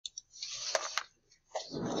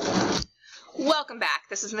Welcome back.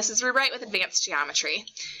 This is Mrs. Rubright with Advanced Geometry.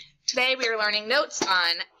 Today we are learning notes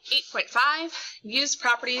on 8.5, Used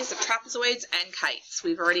Properties of Trapezoids and Kites.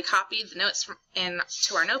 We've already copied the notes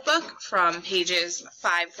into our notebook from pages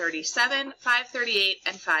 537, 538,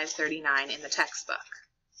 and 539 in the textbook.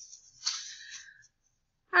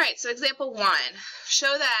 Alright, so example 1.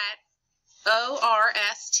 Show that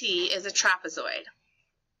ORST is a trapezoid.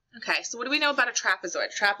 Okay, so what do we know about a trapezoid?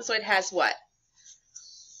 A trapezoid has what?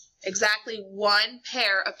 Exactly one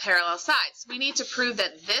pair of parallel sides. We need to prove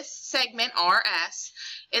that this segment, RS,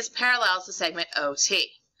 is parallel to segment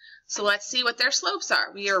OT. So let's see what their slopes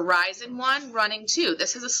are. We are rising 1, running 2.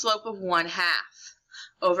 This has a slope of 1/2.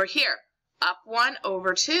 Over here, up 1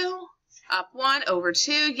 over 2, up 1 over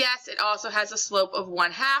 2. Yes, it also has a slope of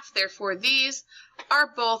 1/2. Therefore, these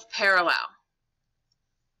are both parallel.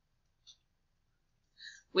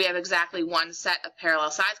 We have exactly one set of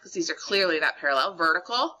parallel sides because these are clearly not parallel.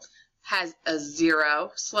 Vertical has a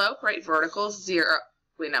 0 slope, right? Vertical is 0.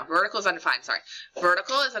 Wait, no, vertical is undefined, sorry.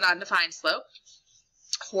 Vertical is an undefined slope.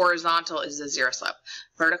 Horizontal is a 0 slope.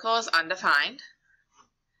 Vertical is undefined.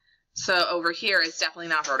 So over here it's definitely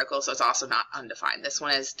not vertical, so it's also not undefined. This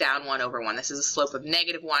one is down 1 over 1. This is a slope of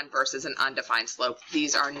 -1 versus an undefined slope.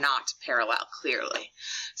 These are not parallel, clearly.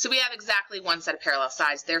 So we have exactly one set of parallel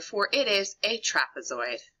sides. Therefore, it is a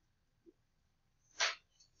trapezoid.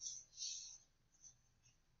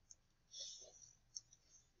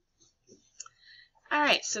 All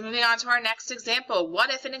right, so moving on to our next example. What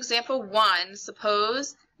if in example 1,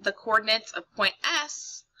 suppose the coordinates of point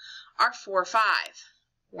S are 4, 5.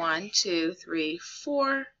 1, 2, 3,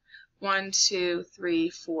 4. 1, 2, 3,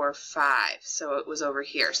 4, 5. So it was over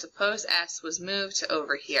here. Suppose S was moved to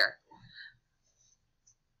over here.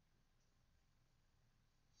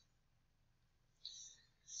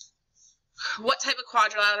 What type of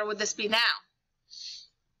quadrilateral would this be now?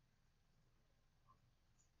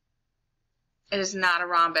 It is not a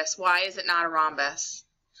rhombus. Why is it not a rhombus?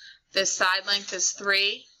 This side length is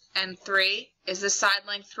 3 and 3. Is this side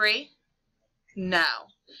length 3? No.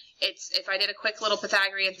 If I did a quick little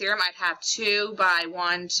Pythagorean theorem, I'd have 2 by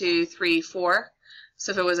 1, 2, 3, 4.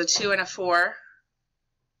 So if it was a 2 and a 4,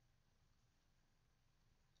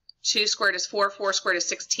 2 squared is 4, 4 squared is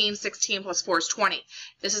 16, 16 plus 4 is 20.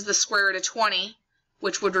 This is the square root of 20,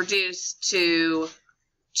 which would reduce to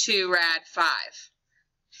 2 rad 5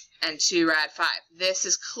 and 2 rad 5. This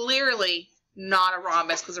is clearly not a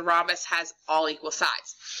rhombus because a rhombus has all equal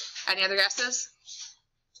sides. Any other guesses?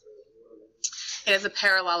 It is a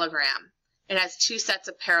parallelogram. It has two sets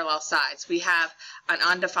of parallel sides. We have an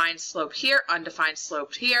undefined slope here, undefined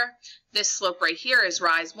slope here. This slope right here is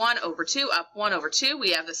rise 1 over 2, up 1 over 2.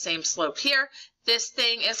 We have the same slope here. This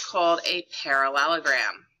thing is called a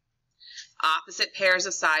parallelogram. Opposite pairs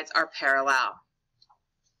of sides are parallel.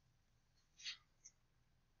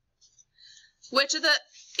 Which of the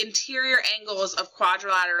interior angles of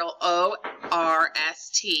quadrilateral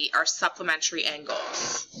ORST are supplementary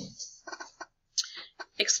angles?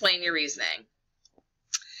 Explain your reasoning.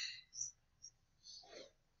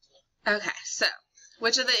 Okay, so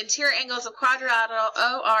which of the interior angles of quadrilateral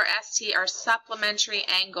ORST are supplementary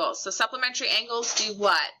angles? So supplementary angles do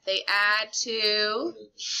what? They add to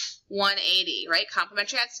 180, right?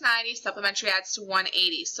 Complementary adds to 90, supplementary adds to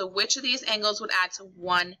 180. So which of these angles would add to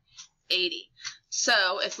 180?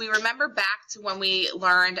 So if we remember back to when we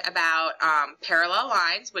learned about parallel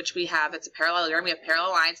lines, which we have, it's a parallelogram, we have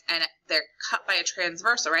parallel lines and they're cut by a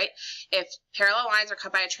transversal, right? If parallel lines are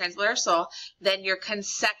cut by a transversal, then your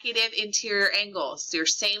consecutive interior angles, your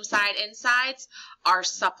same side insides, are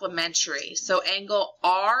supplementary. So angle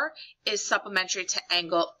R is supplementary to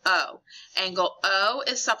angle O. Angle O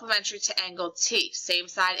is supplementary to angle T, same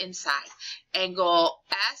side inside. Angle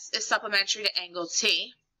S is supplementary to angle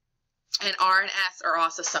T. And R and S are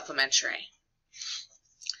also supplementary.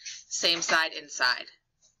 Same side inside.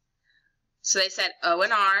 So they said O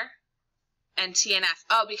and R and T and S.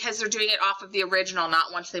 Oh, because they're doing it off of the original,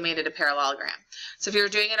 not once they made it a parallelogram. So if you were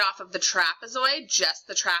doing it off of the trapezoid, just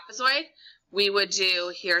the trapezoid, we would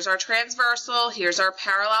do, here's our transversal, here's our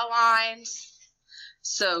parallel lines.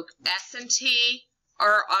 So S and T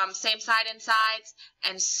are same side insides,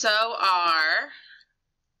 and so are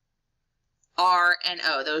R and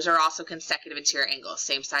O. Those are also consecutive interior angles,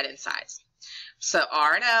 same side insides. So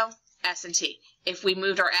R and O, S and T. If we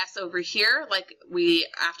moved our S over here, like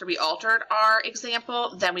after we altered our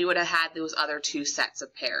example, then we would have had those other two sets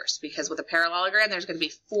of pairs. Because with a parallelogram, there's going to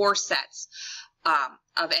be 4 sets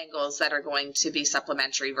of angles that are going to be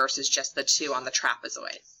supplementary versus just the 2 on the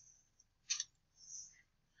trapezoid.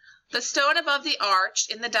 The stone above the arch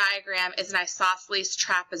in the diagram is an isosceles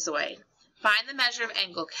trapezoid. Find the measure of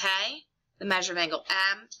angle K, the measure of angle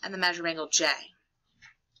M, and the measure of angle J.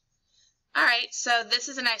 All right, so this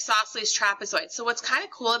is an isosceles trapezoid. So what's kind of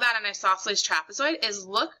cool about an isosceles trapezoid is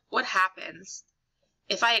look what happens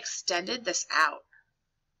if I extended this out.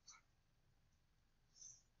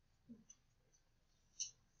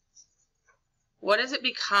 What does it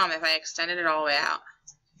become if I extended it all the way out?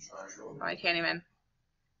 Oh, I can't even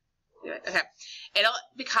do it. Okay. It'll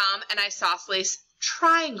become an isosceles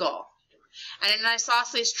triangle. And in an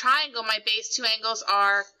isosceles triangle, my base two angles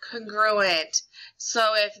are congruent.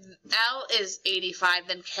 So if L is 85,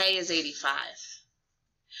 then K is 85.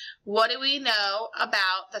 What do we know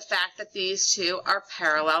about the fact that these two are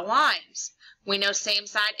parallel lines? We know same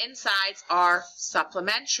side insides are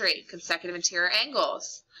supplementary, consecutive interior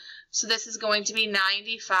angles. So this is going to be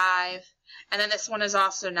 95, and then this one is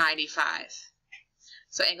also 95.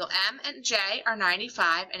 So angle M and J are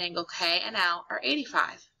 95, and angle K and L are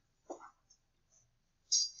 85.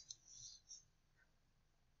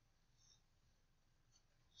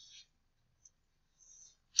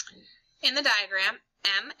 In the diagram,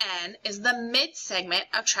 MN is the mid-segment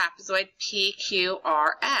of trapezoid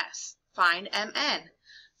PQRS. Find MN.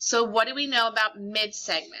 So what do we know about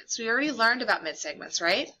mid-segments? We already learned about mid-segments,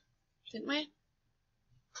 right? Didn't we?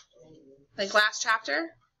 Like last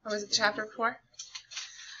chapter? Or was it the chapter before?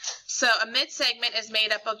 So a mid-segment is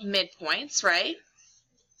made up of midpoints, right?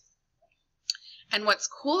 And what's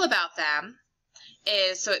cool about them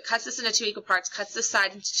is, so it cuts this into two equal parts, cuts this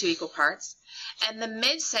side into two equal parts, and the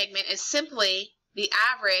mid-segment is simply the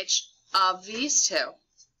average of these two.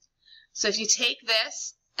 So if you take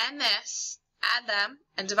this and this, add them,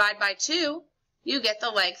 and divide by 2, you get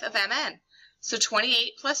the length of MN. So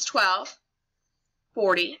 28 plus 12,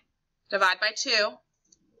 40, divide by 2,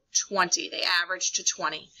 20. They average to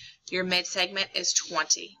 20. Your mid-segment is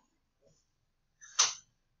 20.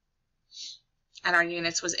 And our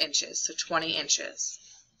units was inches, so 20 inches.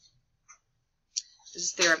 This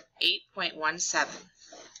is theorem 8.17.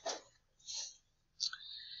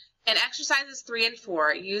 In exercises 3 and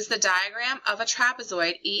 4, use the diagram of a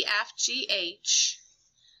trapezoid EFGH.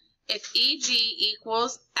 If EG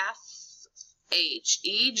equals FH,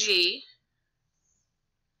 EG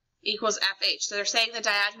equals FH. So they're saying the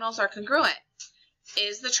diagonals are congruent.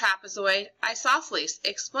 Is the trapezoid isosceles?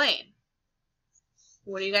 Explain.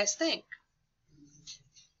 What do you guys think?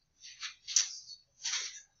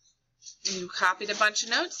 You copied a bunch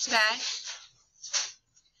of notes today.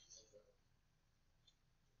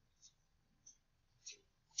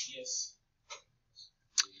 Yes.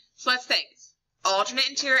 So let's think. Alternate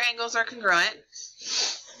interior angles are congruent.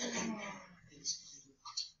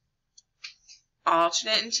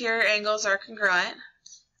 Alternate interior angles are congruent.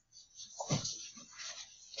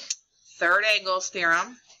 Third angles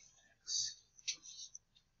theorem.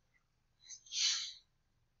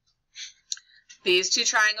 These two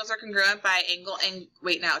triangles are congruent by angle,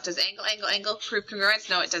 wait, now, does angle prove congruence?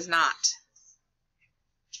 No, it does not.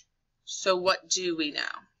 So what do we know?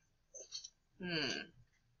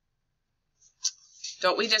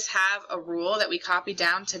 Don't we just have a rule that we copied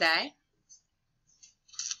down today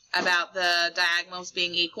about the diagonals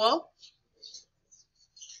being equal?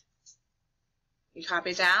 You copy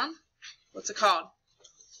it down? What's it called?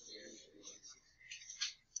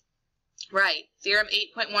 Right. Theorem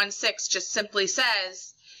 8.16 just simply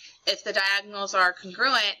says if the diagonals are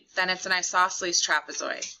congruent, then it's an isosceles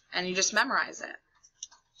trapezoid. And you just memorize it.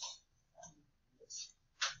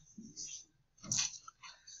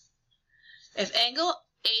 If angle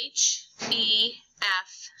HEF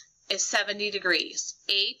is 70 degrees,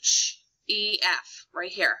 HEF,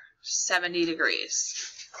 right here, 70 degrees,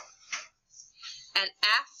 and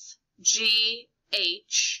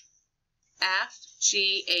FGH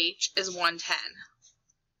is 110.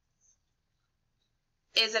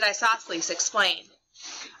 Is it isosceles? Explain.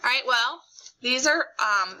 All right, well, these are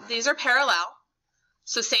parallel.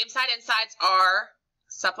 So same side insides are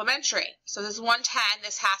supplementary. So this is 110.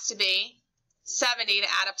 This has to be 70 to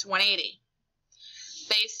add up to 180.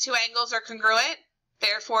 Base two angles are congruent.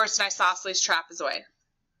 Therefore, it's an isosceles trapezoid.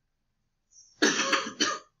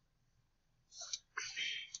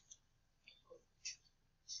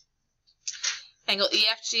 Angle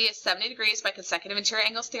EFG is 70 degrees by consecutive interior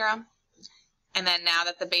angles theorem. And then now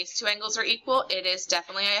that the base two angles are equal, it is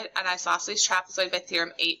definitely an isosceles trapezoid by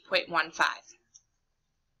theorem 8.15.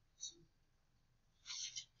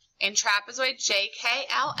 In trapezoid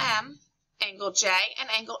JKLM, angle J and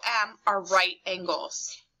angle M are right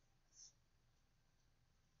angles.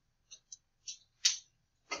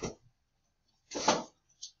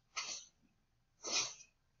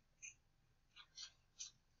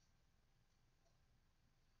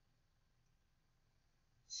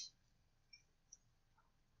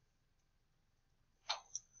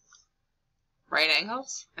 right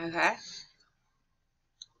angles. Okay.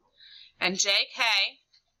 And JK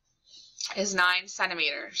is 9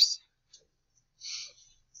 centimeters.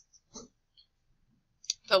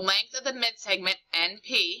 The length of the midsegment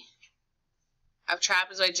NP of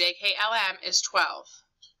trapezoid JKLM is 12.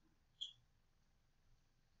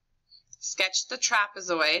 Sketch the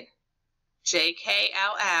trapezoid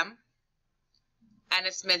JKLM and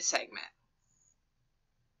its midsegment.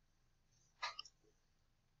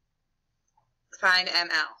 Find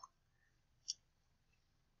ML.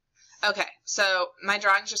 Okay, so my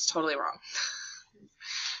drawing's just totally wrong.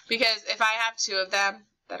 Because if I have two of them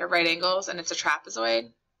that are right angles and it's a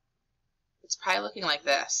trapezoid, it's probably looking like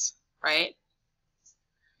this, right?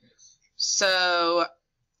 So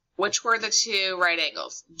which were the two right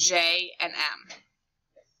angles? J and M.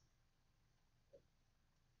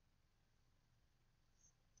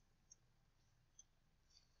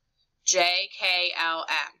 JKLM,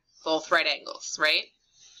 both right angles, right?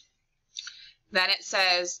 Then it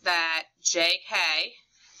says that JK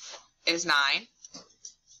is 9.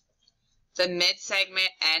 The midsegment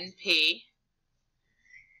NP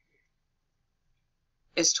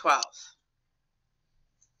is 12.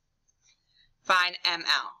 Find ML.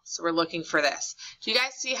 So we're looking for this. Do you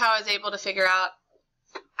guys see how I was able to figure out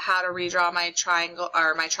how to redraw my triangle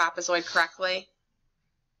or my trapezoid correctly?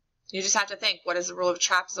 You just have to think, what is the rule of a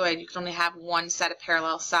trapezoid? You can only have one set of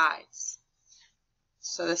parallel sides.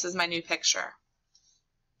 So this is my new picture.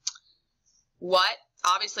 What?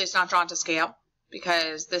 Obviously it's not drawn to scale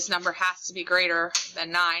because this number has to be greater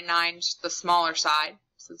than 9. 9's the smaller side,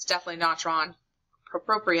 so it's definitely not drawn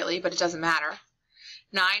appropriately, but it doesn't matter.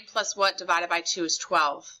 9 plus what divided by 2 is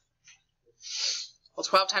 12. Well,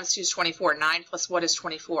 12 times 2 is 24. 9 plus what is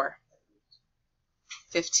 24?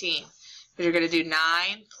 15. But you're going to do 9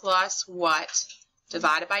 plus what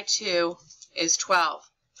divided by 2 is 12.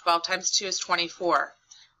 12 times 2 is 24.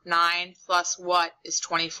 9 plus what is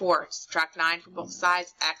 24? Subtract 9 from both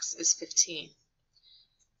sides. X is 15.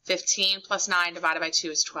 15 plus 9 divided by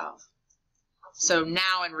 2 is 12. So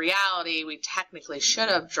now in reality, we technically should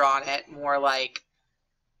have drawn it more like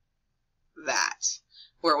that,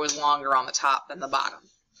 where it was longer on the top than the bottom.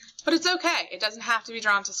 But it's okay. It doesn't have to be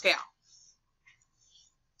drawn to scale.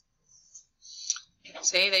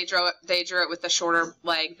 See, they drew it with the shorter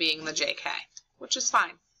leg being the JK, which is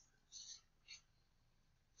fine.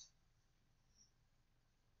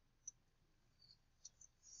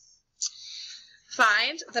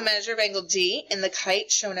 Find the measure of angle D in the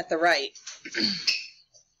kite shown at the right.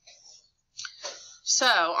 So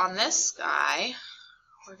on this guy,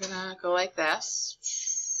 we're going to go like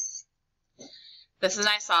this. This is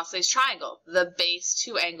an isosceles triangle. The base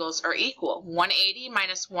two angles are equal. 180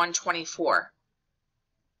 minus 124.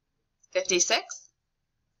 56?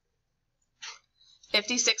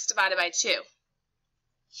 56 divided by 2.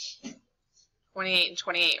 28 and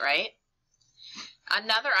 28, right?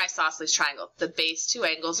 Another isosceles triangle. The base two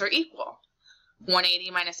angles are equal.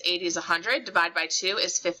 180 minus 80 is 100. Divided by 2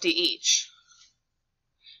 is 50 each.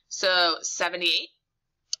 So 78.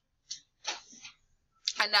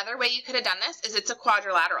 Another way you could have done this is it's a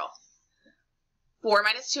quadrilateral. 4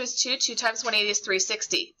 minus 2 is 2. 2 times 180 is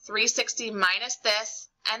 360. 360 minus this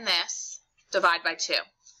and this, divide by 2.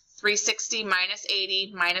 360 minus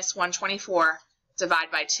 80 minus 124,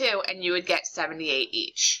 divide by 2, and you would get 78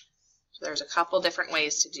 each. So there's a couple different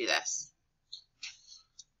ways to do this.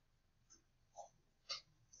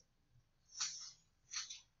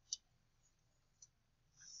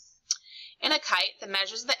 In a kite, the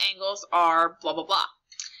measures of the angles are blah, blah, blah.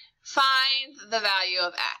 Find the value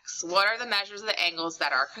of x. What are the measures of the angles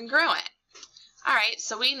that are congruent? All right,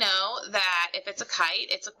 so we know that if it's a kite,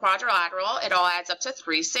 it's a quadrilateral. It all adds up to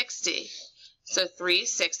 360. So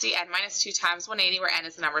 360, n minus 2 times 180, where n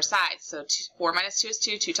is the number of sides. So 4 minus 2 is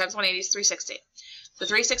 2. 2 times 180 is 360. So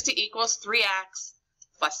 360 equals 3x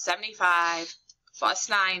plus 75 plus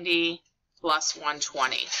 90 plus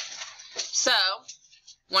 120. So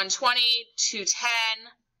 120,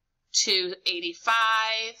 210,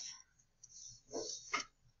 285.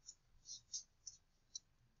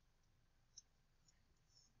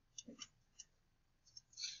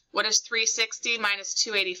 What is 360 minus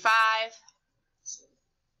 285?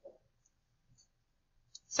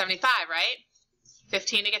 75, right?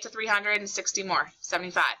 15 to get to 300 and 60 more.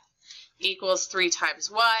 75 equals 3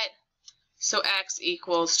 times what? So x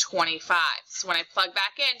equals 25. So when I plug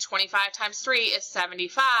back in, 25 times 3 is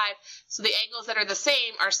 75. So the angles that are the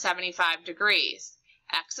same are 75 degrees.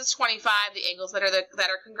 X is 25. The angles that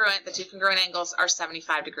are congruent, the two congruent angles, are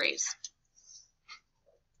 75 degrees.